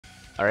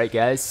Alright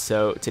guys,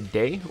 so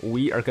today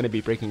we are going to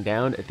be breaking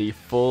down the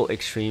full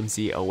Extreme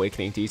Z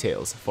Awakening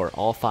details for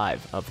all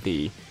 5 of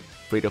the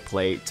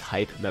free-to-play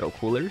type metal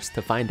coolers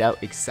to find out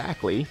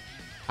exactly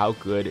how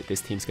good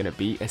this team's going to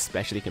be,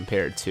 especially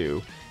compared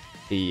to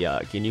the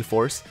Ginyu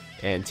Force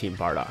and Team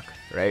Bardock,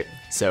 right?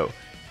 So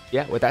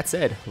yeah, with that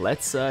said,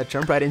 let's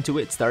jump right into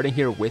it, starting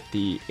here with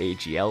the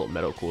AGL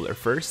metal cooler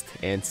first.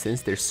 And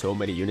since there's so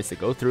many units to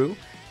go through,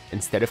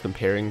 instead of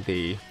comparing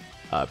the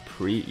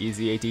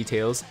pre-EZA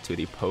details to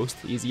the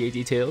post-EZA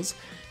details,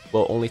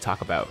 we'll only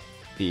talk about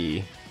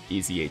the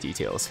EZA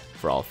details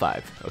for all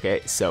 5,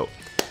 okay? So,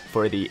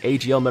 for the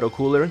AGL Metal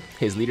Cooler,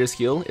 his leader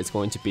skill is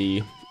going to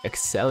be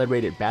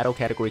Accelerated Battle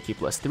Category Key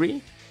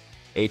 +3,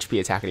 HP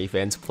Attack and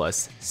Defense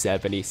plus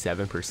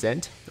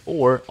 77%,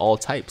 or All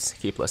Types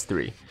Key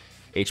 +3,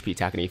 HP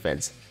Attack and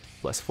Defense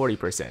plus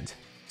 40%.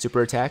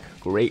 Super Attack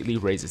greatly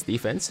raises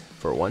defense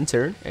for 1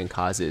 turn and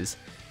causes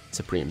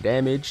supreme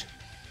damage,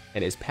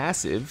 and his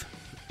passive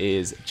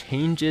is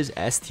changes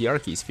STR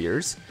key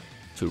spheres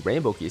to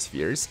rainbow key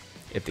spheres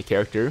if the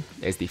character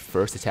is the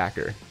first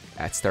attacker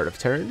at start of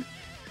turn,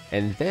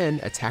 and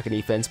then attack and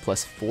defense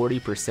plus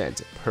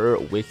 40% per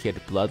Wicked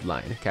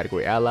Bloodline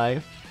category ally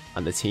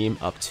on the team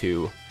up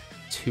to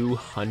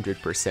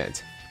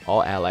 200%.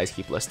 All allies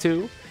key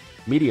 +2,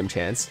 medium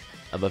chance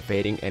of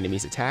evading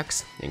enemies'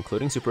 attacks,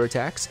 including super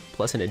attacks,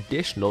 plus an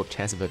additional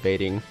chance of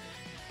evading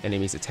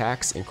enemies'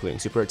 attacks, including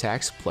super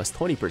attacks, plus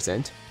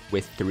 20%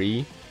 with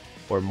 3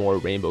 or more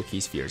rainbow key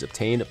spheres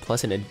obtained,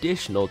 plus an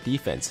additional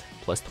defense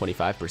plus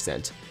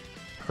 25%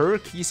 per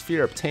key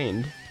sphere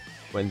obtained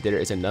when there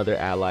is another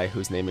ally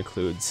whose name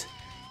includes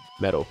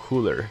Metal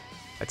Cooler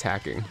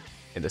attacking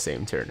in the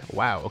same turn.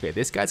 Wow, okay,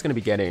 this guy's going to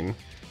be getting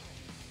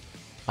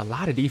a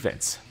lot of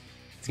defense.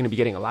 He's going to be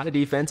getting a lot of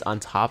defense on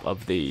top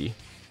of the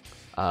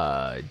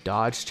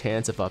dodge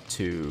chance of up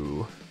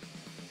to,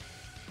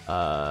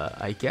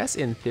 I guess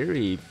in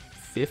theory,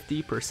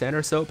 50%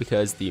 or so,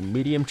 because the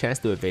medium chance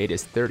to evade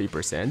is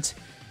 30%.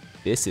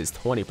 This is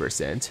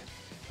 20%.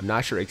 I'm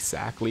not sure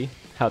exactly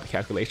how the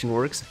calculation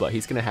works, but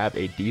he's going to have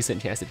a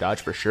decent chance to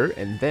dodge for sure.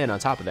 And then on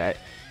top of that,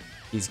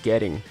 he's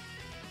getting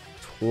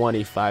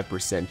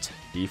 25%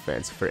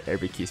 defense for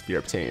every key sphere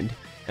obtained.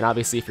 And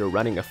obviously, if you're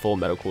running a full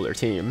Metal Cooler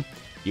team,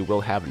 you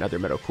will have another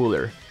Metal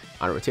Cooler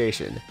on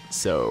rotation.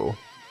 So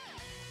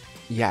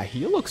yeah,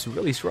 he looks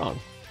really strong.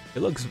 It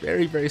looks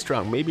very, very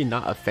strong. Maybe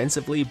not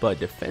offensively, but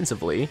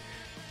defensively,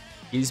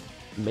 he's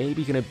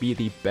maybe going to be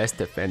the best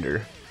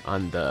defender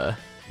on the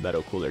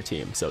Metal Cooler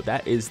team. So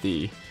that is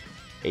the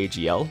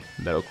AGL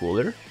Metal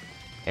Cooler.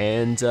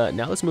 And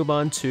now let's move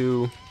on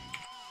to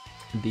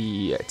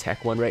the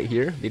tech one right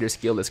here. Leader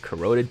skill is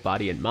Corroded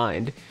Body and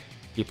Mind,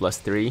 Key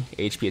 +3,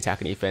 HP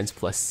Attack and Defense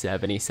plus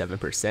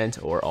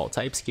 77%, or All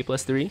Types Key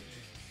 +3.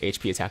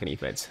 HP Attack and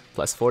Defense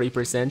plus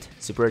 40%.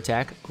 Super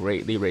Attack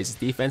greatly raises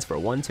defense for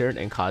 1 turn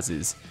and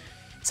causes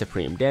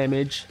supreme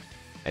damage.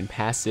 And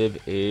passive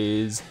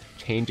is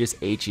changes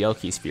AGL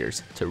key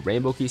spheres to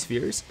rainbow key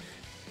spheres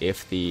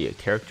if the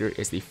character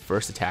is the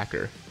first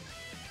attacker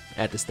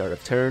at the start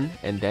of turn,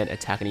 and then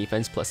attack and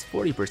defense plus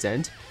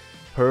 40%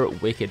 per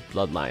Wicked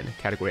Bloodline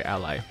category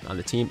ally on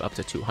the team up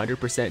to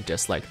 200%,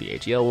 just like the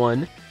AGL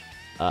one.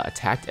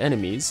 Attacked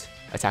enemies,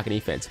 attack and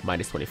defense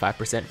minus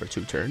 25% for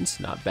 2 turns,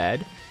 not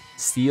bad.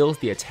 Seals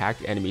the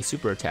attacked enemy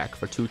super attack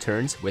for 2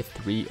 turns with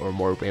 3 or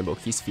more rainbow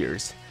key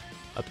spheres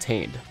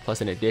obtained,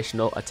 plus an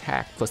additional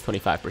attack plus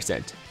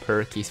 25%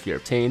 per key sphere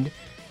obtained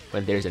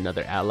when there's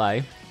another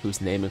ally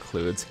whose name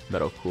includes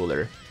Metal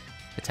Cooler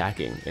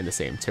attacking in the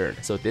same turn.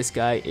 So this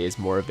guy is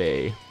more of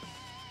a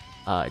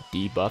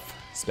debuff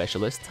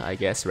specialist, I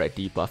guess, right?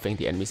 Debuffing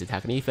the enemy's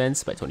attack and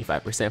defense by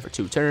 25% for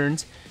 2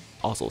 turns,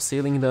 also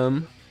sealing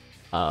them.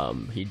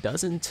 He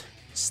doesn't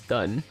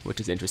stun,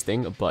 which is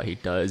interesting, but he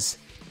does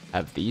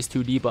have these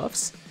 2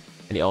 debuffs,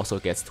 and he also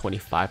gets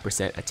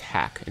 25%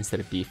 attack instead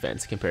of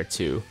defense compared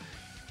to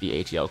the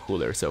AGL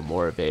Cooler, so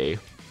more of a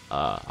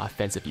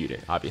offensive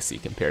unit, obviously,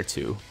 compared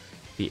to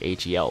the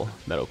AGL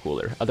Metal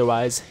Cooler.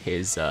 Otherwise,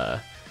 his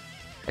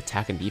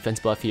attack and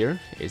defense buff here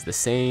is the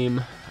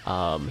same.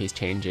 He's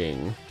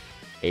changing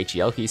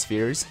AGL key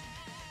spheres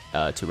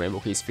to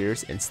rainbow key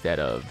spheres instead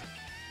of,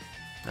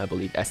 I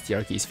believe,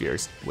 STR key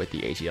spheres with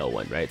the AGL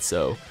one, right?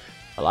 So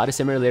a lot of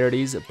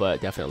similarities, but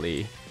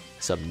definitely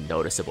some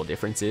noticeable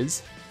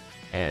differences.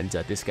 And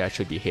this guy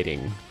should be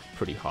hitting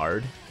pretty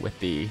hard with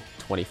the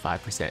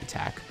 25%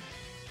 attack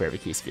for every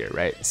key sphere,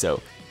 right?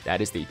 So that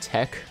is the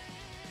tech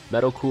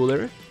Metal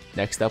Cooler.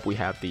 Next up, we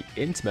have the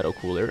int Metal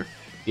Cooler.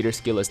 Leader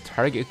skill is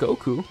Target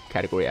Goku,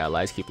 category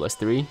allies key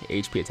 +3,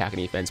 HP attack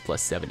and defense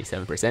plus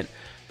 77%.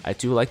 I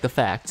do like the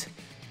fact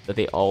that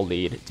they all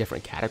lead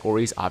different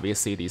categories.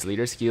 Obviously, these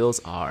leader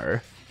skills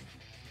are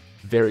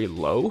very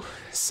low,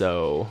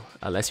 so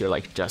unless you're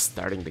like just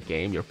starting the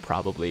game, you're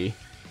probably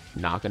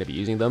not going to be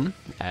using them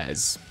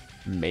as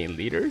main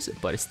leaders,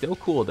 but it's still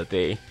cool that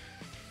they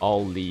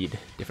all lead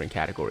different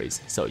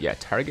categories. So yeah,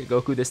 Target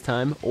Goku this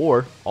time,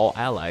 or all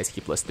allies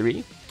key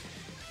 +3,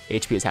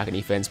 HP attack and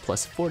defense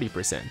plus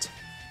 40%.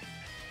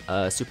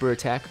 Super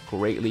attack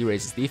greatly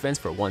raises defense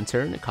for 1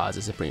 turn and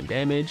causes supreme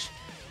damage.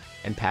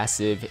 And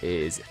passive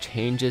is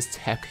changes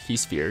tech key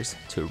spheres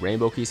to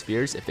rainbow key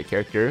spheres if the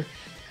character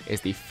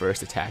is the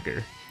first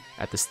attacker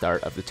at the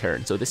start of the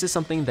turn. So this is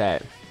something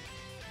that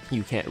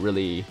you can't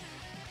really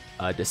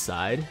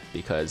decide,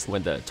 because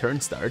when the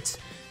turn starts,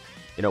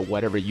 you know,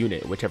 whatever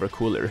unit, whichever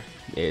cooler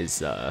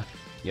is,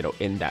 you know,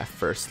 in that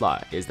first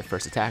slot is the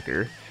first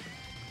attacker,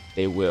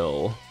 they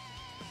will...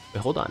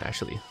 Wait, hold on,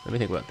 actually. Let me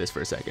think about this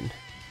for a second.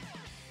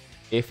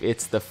 If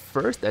it's the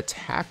first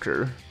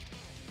attacker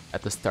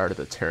at the start of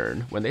the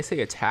turn, when they say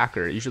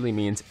attacker, it usually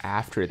means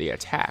after the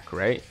attack,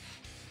 right?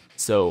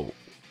 So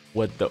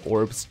would the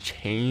orbs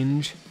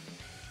change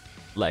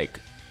like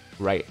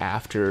right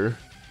after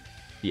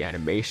the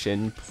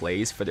animation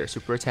plays for their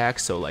super attack?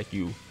 So like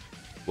you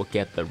will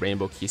get the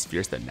rainbow key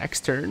spheres the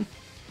next turn?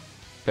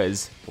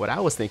 Because what I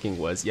was thinking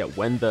was, yeah,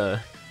 when the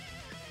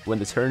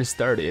turn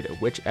started,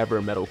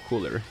 whichever metal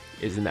cooler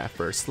is in that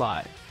first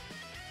slot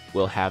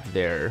will have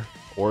their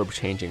orb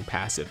changing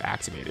passive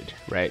activated,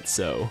 right?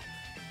 So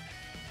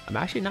I'm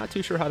actually not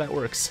too sure how that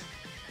works.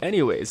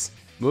 Anyways,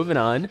 moving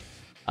on.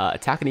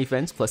 Attack and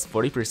defense plus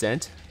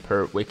 40%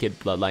 per Wicked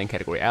Bloodline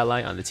category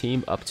ally on the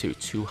team up to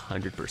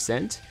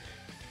 200%.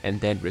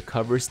 And then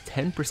recovers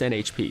 10%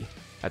 HP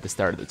at the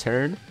start of the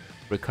turn.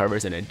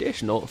 Recovers an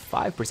additional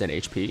 5%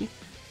 HP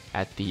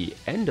at the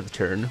end of the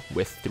turn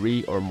with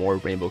 3 or more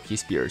rainbow key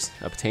spheres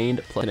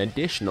obtained, plus an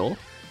additional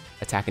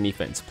attack and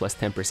defense plus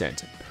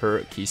 10%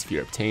 per key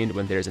sphere obtained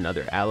when there's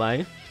another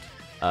ally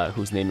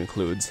whose name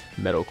includes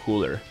Metal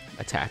Cooler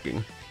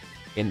attacking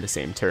in the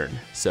same turn.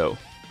 So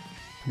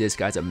this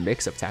guy's a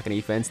mix of attack and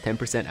defense,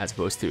 10% as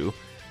opposed to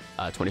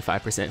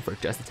 25% for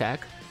just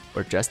attack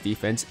or just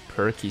defense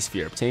per key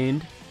sphere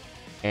obtained.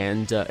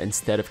 And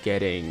instead of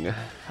getting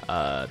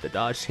the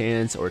dodge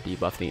chance or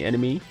debuffing the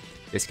enemy,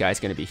 this guy's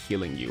going to be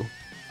healing you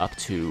up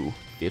to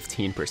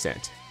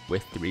 15%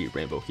 with 3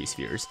 rainbow key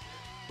spheres,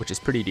 which is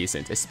pretty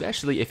decent,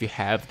 especially if you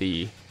have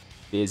the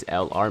Fizz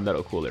LR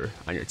Metal Cooler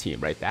on your team,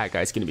 right? That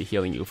guy's going to be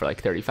healing you for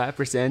like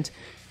 35%.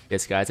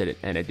 This guy's at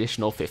an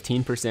additional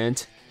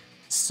 15%.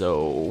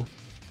 So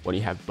when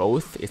you have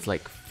both, it's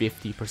like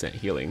 50%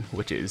 healing,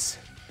 which is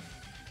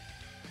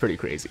pretty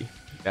crazy.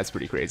 That's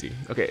pretty crazy.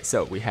 Okay,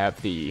 so we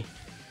have the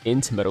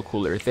Int Metal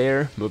Cooler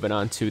there. Moving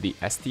on to the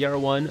STR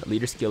one.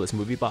 Leader skill is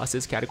movie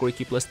bosses, category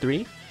key plus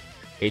 3.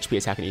 HP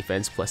attack and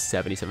defense plus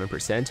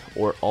 77%,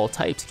 or all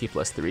types key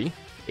plus 3.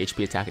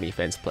 HP attack and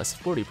defense plus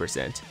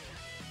 40%.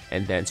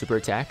 And then super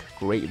attack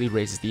greatly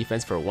raises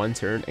defense for 1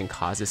 turn and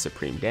causes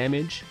supreme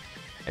damage.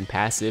 And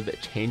passive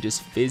changes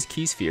Fizz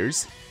key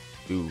spheres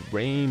to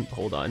rain.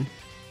 Hold on.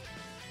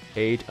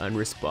 Page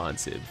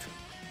unresponsive.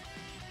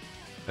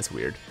 That's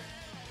weird.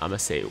 I'm gonna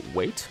say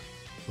wait.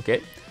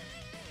 Okay.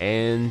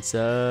 And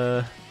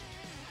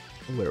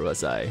where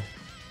was I?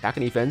 Attack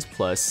and defense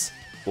plus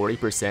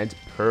 40%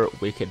 per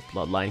Wicked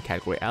Bloodline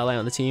category ally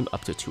on the team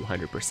up to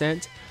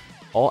 200%.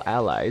 All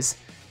allies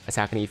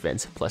attack and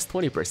defense plus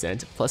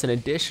 20% plus an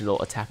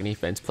additional attack and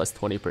defense plus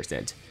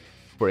 20%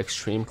 for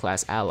extreme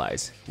class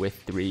allies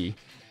with 3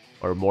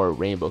 or more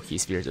rainbow key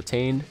spheres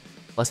obtained,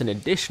 plus an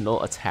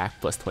additional attack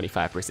plus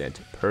 25%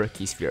 per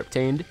key sphere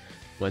obtained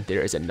when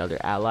there is another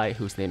ally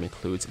whose name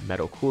includes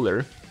Metal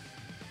Cooler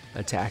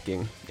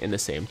attacking in the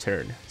same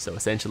turn. So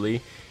essentially,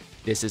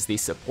 this is the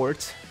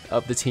support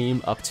of the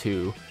team up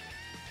to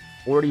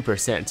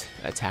 40%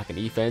 attack and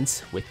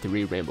defense with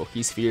 3 rainbow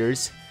key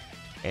spheres,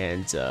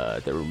 and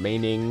the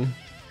remaining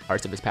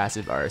parts of his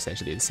passive are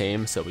essentially the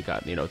same. So we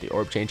got, you know, the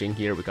orb changing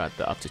here, we got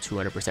the up to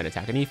 200%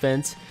 attack and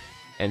defense,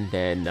 and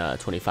then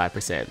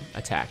 25%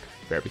 attack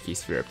for every key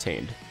sphere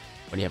obtained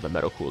when you have a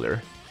Metal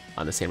Cooler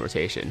on the same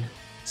rotation.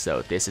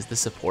 So this is the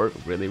support,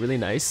 really, really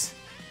nice.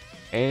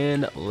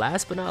 And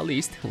last but not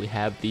least, we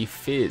have the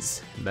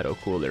Fizz Metal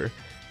Cooler.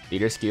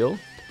 Leader skill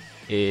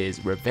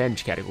is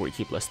Revenge category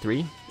key plus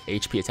 3,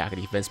 HP attack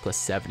and defense plus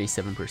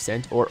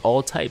 77%, or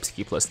all types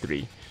key plus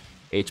 3,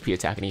 HP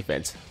attack and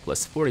defense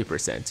plus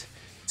 40%.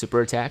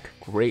 Super attack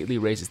greatly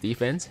raises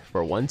defense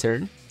for 1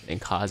 turn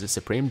and causes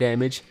supreme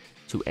damage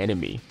to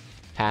enemy.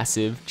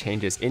 Passive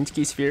changes Int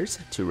key spheres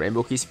to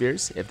rainbow key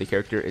spheres if the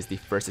character is the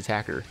first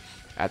attacker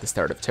at the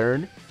start of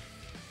turn.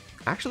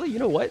 Actually, you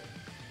know what?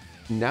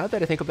 Now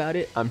that I think about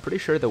it, I'm pretty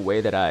sure the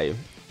way that I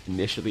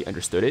initially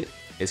understood it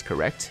is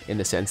correct, in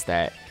the sense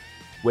that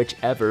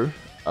whichever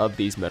of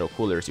these Metal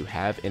Coolers you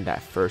have in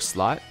that first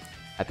slot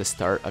at the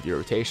start of your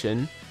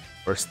rotation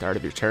or start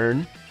of your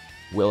turn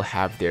will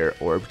have their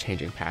orb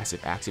changing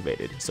passive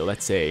activated. So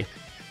let's say,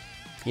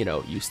 you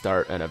know, you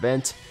start an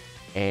event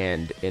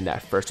and in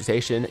that first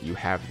rotation you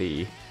have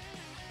the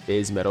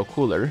Fizz Metal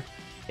Cooler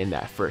in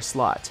that first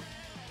slot,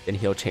 then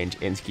he'll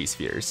change Int key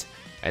spheres.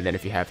 And then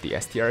if you have the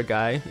STR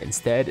guy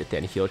instead,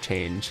 then he'll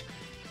change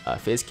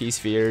Fizz key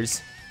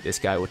spheres. This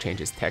guy will change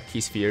his tech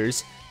key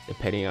spheres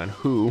depending on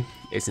who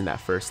is in that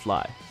first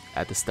slot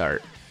at the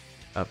start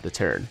of the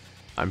turn.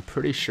 I'm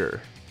pretty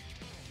sure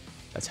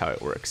that's how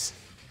it works.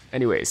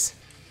 Anyways,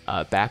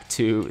 back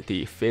to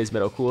the Fizz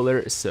Metal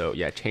Cooler. So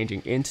yeah,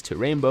 changing Int to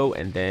Rainbow,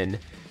 and then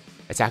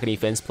Attack and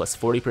defense plus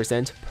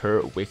 40%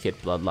 per Wicked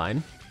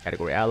Bloodline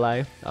category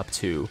ally, up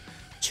to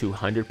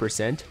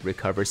 200%,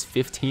 recovers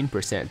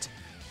 15%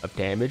 of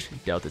damage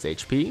dealt as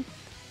HP,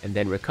 and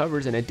then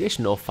recovers an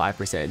additional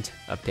 5%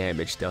 of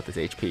damage dealt as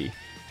HP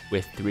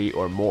with 3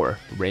 or more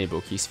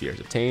Rainbow Key Spheres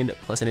obtained,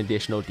 plus an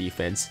additional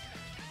defense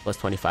plus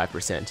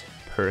 25%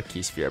 per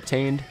Key Sphere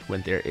obtained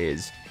when there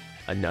is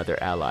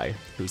another ally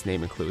whose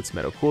name includes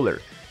Metal Cooler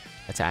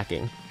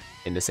attacking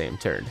in the same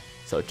turn.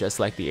 So just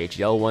like the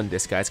AGL one,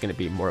 this guy's going to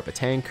be more of a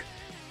tank,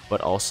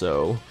 but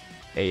also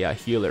a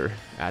healer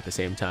at the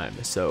same time.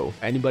 So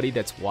anybody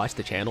that's watched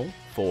the channel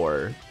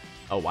for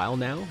a while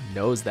now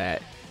knows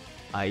that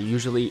I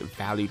usually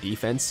value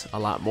defense a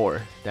lot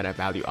more than I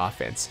value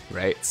offense,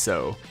 right?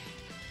 So,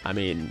 I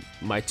mean,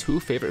 my 2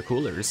 favorite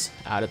coolers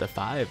out of the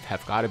 5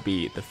 have got to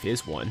be the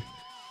Fizz one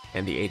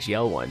and the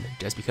AGL one,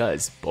 just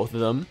because both of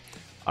them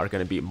are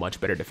going to be much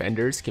better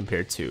defenders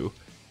compared to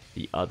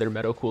the other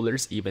Metal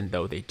Coolers, even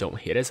though they don't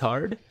hit as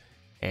hard.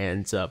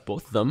 And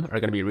both of them are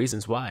going to be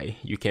reasons why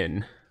you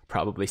can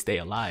probably stay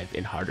alive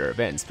in harder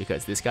events,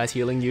 because this guy's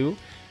healing you,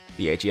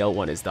 the AGL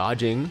one is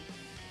dodging,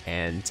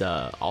 and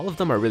all of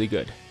them are really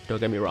good. Don't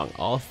get me wrong,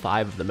 all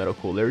 5 of the Metal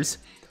Coolers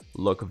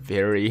look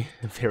very,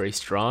 very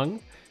strong,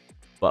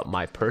 but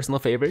my personal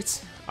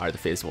favorites are the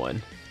Fizz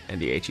one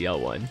and the AGL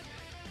one.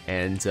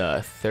 And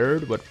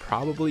third would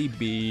probably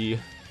be,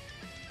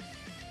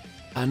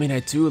 I mean, I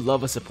do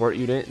love a support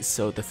unit,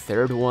 so the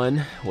third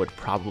one would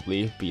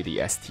probably be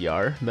the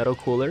STR Metal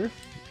Cooler.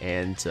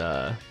 And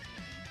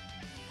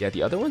yeah,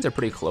 the other ones are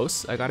pretty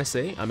close, I gotta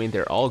say. I mean,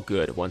 they're all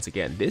good. Once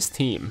again, this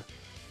team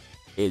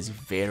is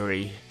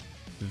very,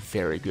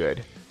 very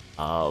good.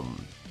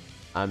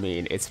 I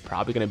mean, it's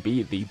probably gonna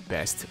be the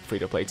best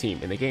free-to-play team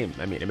in the game.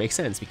 I mean, it makes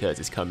sense because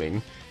it's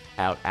coming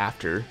out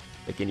after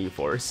the Ginyu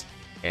Force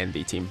and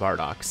the Team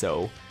Bardock,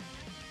 so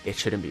it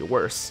shouldn't be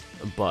worse.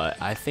 But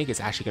I think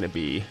it's actually gonna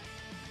be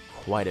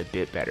quite a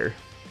bit better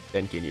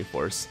than Ginyu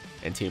Force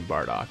and Team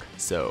Bardock.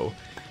 So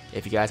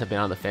if you guys have been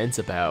on the fence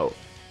about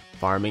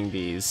farming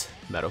these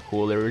Metal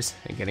Coolers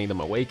and getting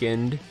them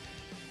awakened,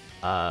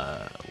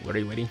 what are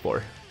you waiting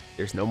for?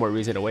 There's no more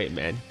reason to wait,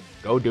 man.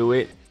 Go do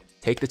it,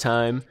 take the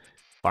time,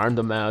 farm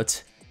them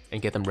out,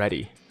 and get them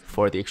ready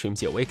for the Extreme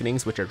Z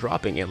Awakenings, which are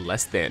dropping in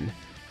less than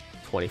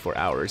 24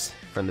 hours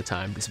from the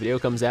time this video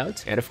comes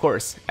out. And of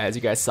course, as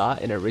you guys saw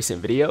in a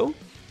recent video,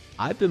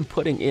 I've been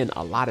putting in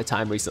a lot of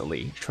time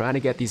recently trying to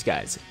get these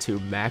guys to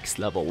max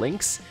level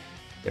links.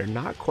 They're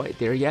not quite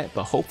there yet,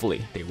 but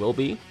hopefully they will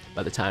be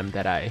by the time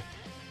that I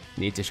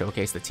need to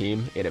showcase the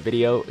team in a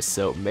video,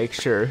 so make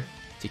sure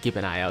to keep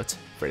an eye out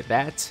for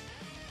that.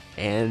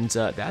 And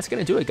that's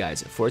gonna do it,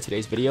 guys, for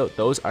today's video.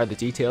 Those are the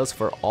details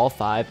for all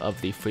 5 of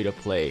the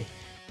free-to-play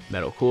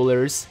Metal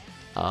Coolers.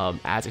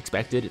 As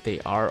expected, they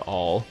are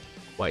all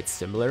quite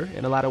similar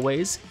in a lot of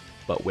ways,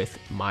 but with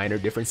minor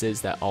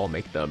differences that all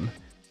make them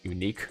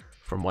unique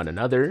from one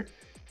another.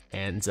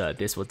 And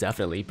this will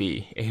definitely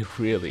be a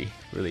really,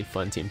 really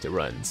fun team to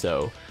run.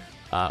 So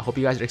hope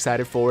you guys are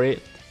excited for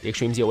it. The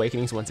Extreme Z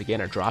Awakenings, once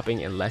again, are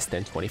dropping in less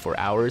than 24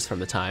 hours from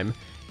the time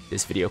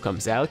this video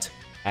comes out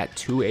at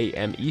 2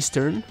 a.m.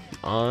 Eastern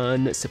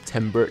on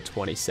September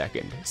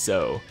 22nd.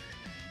 So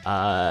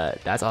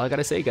that's all I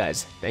gotta say,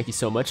 guys. Thank you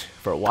so much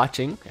for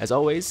watching. As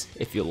always,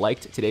 if you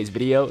liked today's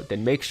video,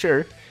 then make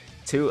sure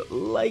to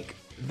like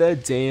the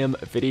damn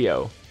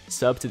video.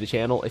 Sub to the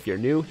channel if you're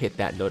new, hit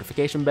that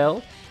notification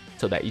bell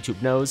so that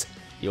YouTube knows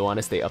you want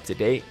to stay up to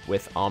date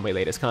with all my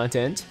latest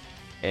content.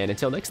 And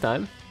until next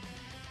time,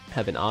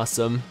 have an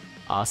awesome,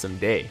 awesome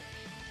day.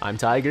 I'm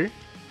Tiger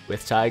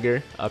with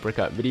Tiger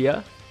Uppercut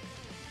Media,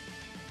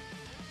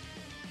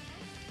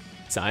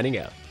 signing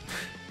out.